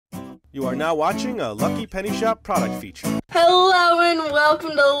You are now watching a Lucky Penny Shop product feature. Hello and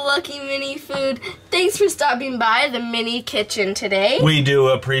welcome to Lucky Mini Food. Thanks for stopping by the mini kitchen today. We do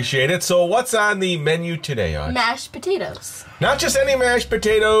appreciate it. So what's on the menu today, Audrey? Mashed potatoes. Not just any mashed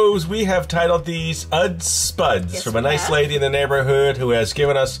potatoes. We have titled these Ud Spuds from a nice lady in the neighborhood who has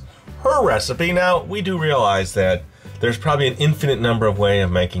given us her recipe. Now, we do realize that there's probably an infinite number of ways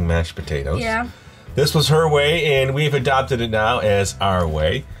of making mashed potatoes. Yeah. This was her way, and we've adopted it now as our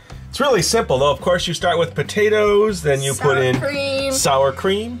way. It's really simple, though. Of course, you start with potatoes, then you put in sour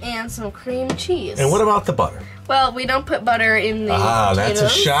cream. And some cream cheese. And what about the butter? Well, we don't put butter in the potatoes. That's a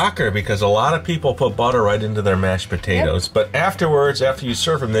shocker, because a lot of people put butter right into their mashed potatoes. Yep. But afterwards, after you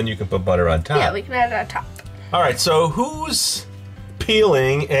serve them, then you can put butter on top. Yeah, we can add it on top. All right, so who's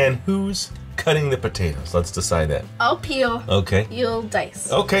peeling and who's cutting the potatoes? Let's decide that. I'll peel. Okay. You'll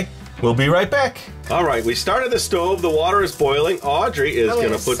dice. Okay. We'll be right back. All right, we started the stove. The water is boiling. Audrey is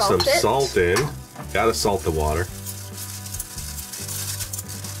going to put some salt in. Gotta salt the water.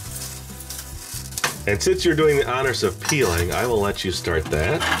 And since you're doing the honors of peeling, I will let you start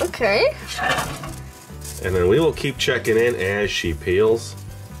that. Okay. And then we will keep checking in as she peels.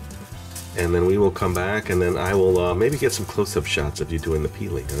 And then we will come back, and then I will maybe get some close-up shots of you doing the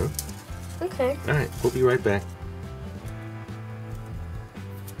peeling, huh? Okay. All right, we'll be right back.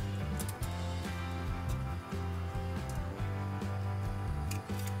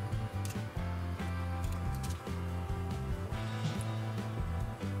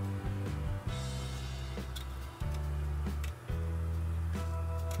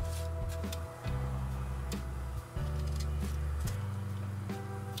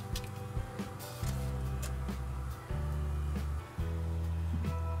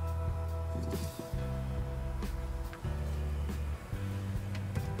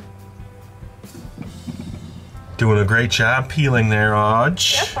 Doing a great job peeling there,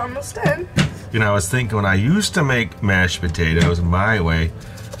 Audrey. Yep, almost done. You know, I was thinking when I used to make mashed potatoes my way,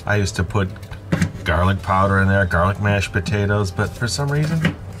 I used to put garlic powder in there, garlic mashed potatoes, but for some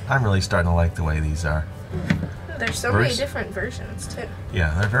reason, I'm really starting to like the way these are. There's so many different versions, too.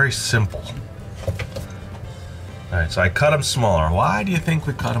 Yeah, they're very simple. All right, so I cut them smaller. Why do you think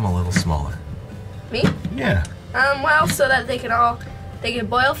we cut them a little smaller? Me? Yeah. Well, so that they can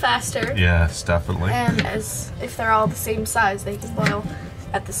boil faster. Yes, definitely. And if they're all the same size, they can boil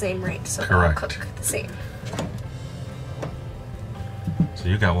at the same rate, so they'll all cook the same. So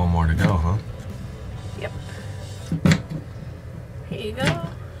you got one more to go, huh? Yep. Here you go.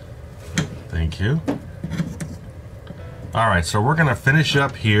 Thank you. All right, so we're gonna finish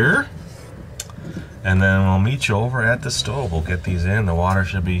up here, and then we'll meet you over at the stove. We'll get these in. The water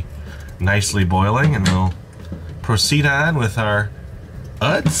should be nicely boiling, and we'll proceed on with our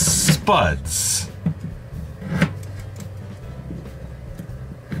Ud Spuds.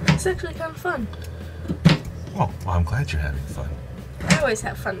 It's actually kind of fun. Oh, well, I'm glad you're having fun. I always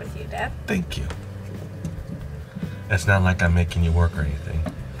have fun with you, Dad. Thank you. It's not like I'm making you work or anything.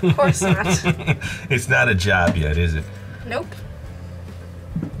 Of course not. It's not a job yet, is it? Nope.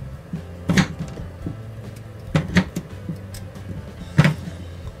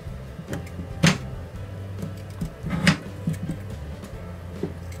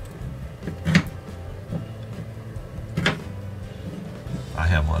 I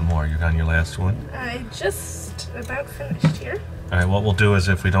have one more. You're on your last one? I just about finished here. All right, what we'll do is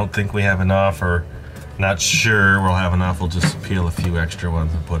if we don't think we have enough or not sure we'll have enough, we'll just peel a few extra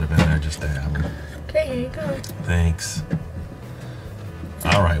ones and put them in there just to have them. Okay, here you go. Thanks.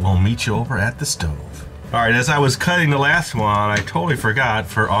 All right, we'll meet you over at the stove. All right, as I was cutting the last one, I totally forgot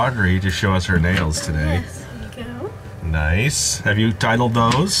for Audrey to show us her nails today. Yes, here you go. Nice. Have you titled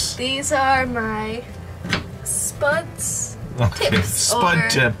those? These are my spuds. Okay,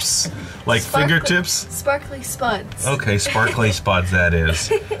 spud tips. Like fingertips? Sparkly spuds. Okay, sparkly spuds that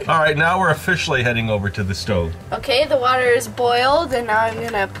is. All right, now we're officially heading over to the stove. Okay, the water is boiled, and now I'm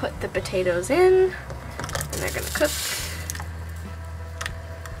going to put the potatoes in, and they're going to cook.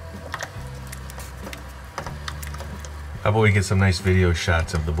 How about we get some nice video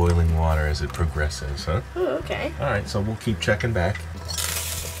shots of the boiling water as it progresses, huh? Oh, okay. All right, so we'll keep checking back.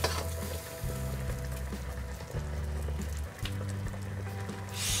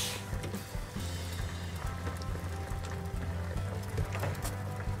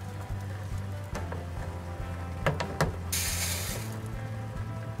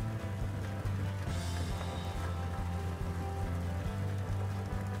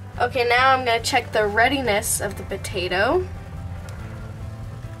 Okay, now I'm going to check the readiness of the potato.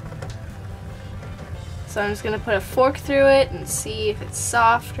 So I'm just going to put a fork through it and see if it's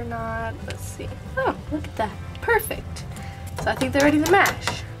soft or not. Let's see. Oh, look at that. Perfect. So I think they're ready to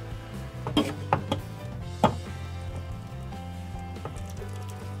mash.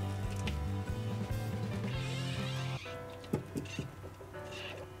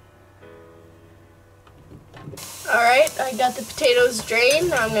 Alright, I got the potatoes drained.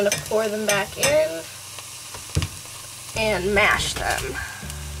 Now I'm going to pour them back in and mash them.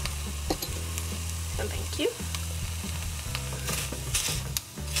 And thank you.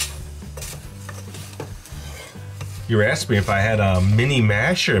 You were asking me if I had a mini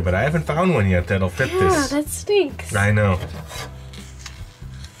masher, but I haven't found one yet that'll fit this. Yeah, that stinks. I know.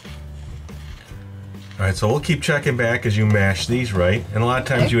 Alright, so we'll keep checking back as you mash these, right? And a lot of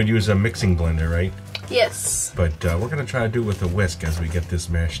times you would use a mixing blender, right? Yes. But we're going to try to do it with a whisk as we get this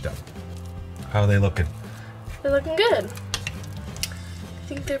mashed up. How are they looking? They're looking good. I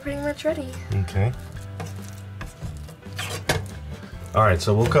think they're pretty much ready. Okay. Alright,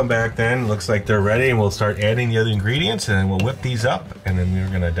 so we'll come back then. Looks like they're ready, and we'll start adding the other ingredients, and then we'll whip these up, and then we're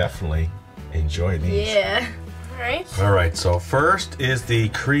going to definitely enjoy these. Yeah. Alright. Alright, so first is the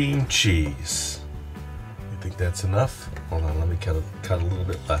cream cheese. You think that's enough? Hold on, let me cut a little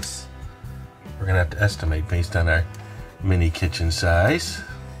bit less. We're going to have to estimate based on our mini kitchen size.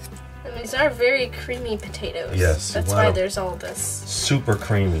 And these are very creamy potatoes. Yes. That's why there's all this. Super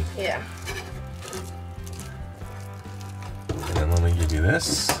creamy. Yeah. And then let me give you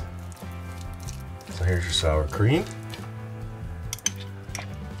this. So here's your sour cream.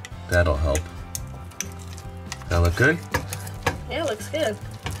 That'll help. That look good? Yeah, it looks good.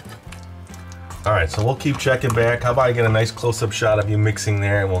 Alright, so we'll keep checking back. How about I get a nice close-up shot of you mixing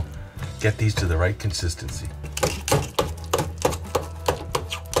there, and we'll get these to the right consistency.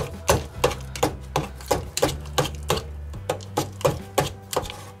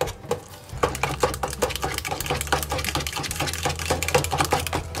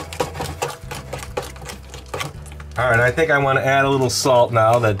 Alright, I think I want to add a little salt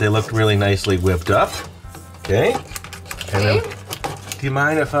now that they look really nicely whipped up. Okay? And then, do you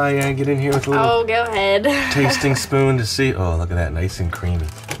mind if I get in here with a little Oh, go ahead. tasting spoon to see? Oh, look at that, nice and creamy.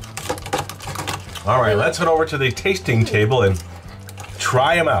 Alright, let's head over to the tasting table and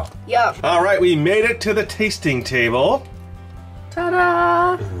try them out. Yup. Alright, we made it to the tasting table.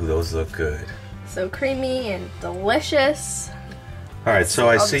 Ta-da! Ooh, those look good. So creamy and delicious. Alright, so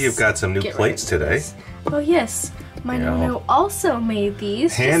I I'll see you've got some new get plates rid of today. this. Oh, yes. My Yeah. Nunu also made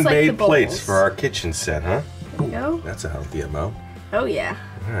these. Handmade just like the plates bowls. for our kitchen set, huh? There you go. That's a healthy amount. Oh, yeah.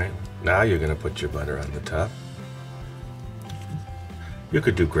 Alright, now you're going to put your butter on the top. You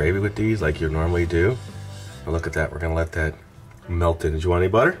could do gravy with these like you normally do. But look at that, we're going to let that melt in. Did you want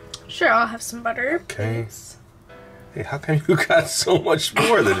any butter? Sure, I'll have some butter. Okay. Please. Hey, how come you got so much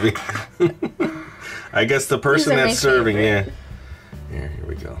more than me? I guess the person These are my that's serving, favorite. yeah. Here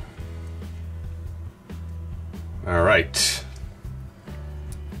we go. Alright.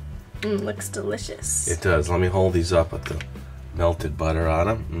 Looks delicious. It does. Let me hold these up with the melted butter on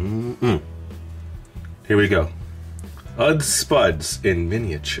them. Mm-mm. Here we go. Uds Spuds in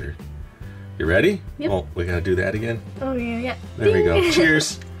miniature. You ready? Yep. Oh, we gotta do that again? Oh, yeah, yeah. There we go.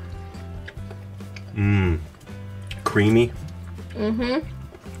 Cheers. Mmm. Creamy. Mm-hmm.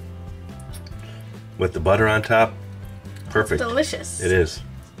 With the butter on top. Perfect. Delicious. It is.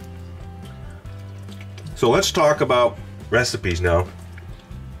 So let's talk about recipes now.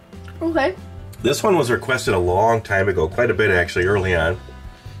 Okay. This one was requested a long time ago, quite a bit actually, early on.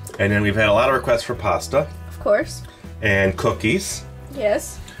 And then we've had a lot of requests for pasta Of course. and cookies.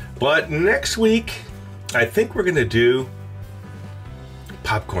 Yes. But next week, I think we're gonna do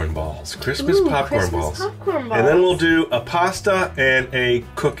popcorn balls, Christmas popcorn balls. Popcorn balls. And then we'll do a pasta and a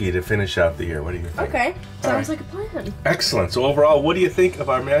cookie to finish out the year. What do you think? Okay. Sounds right. like a plan. Excellent. So overall, what do you think of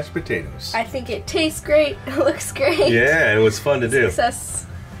our mashed potatoes? I think it tastes great. It looks great. Yeah, it was fun to do. Success.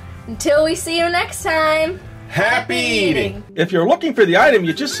 Until we see you next time. Happy eating! If you're looking for the item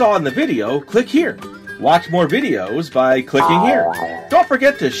you just saw in the video, click here. Watch more videos by clicking here. Don't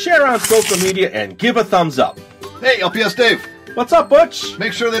forget to share on social media and give a thumbs up. Hey, LPS Dave, What's up, Butch?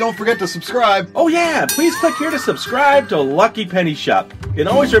 make sure they don't forget to subscribe. Oh yeah, please click here to subscribe to Lucky Penny Shop. And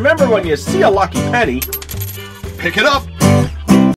always remember, when you see a lucky penny, Pick it up.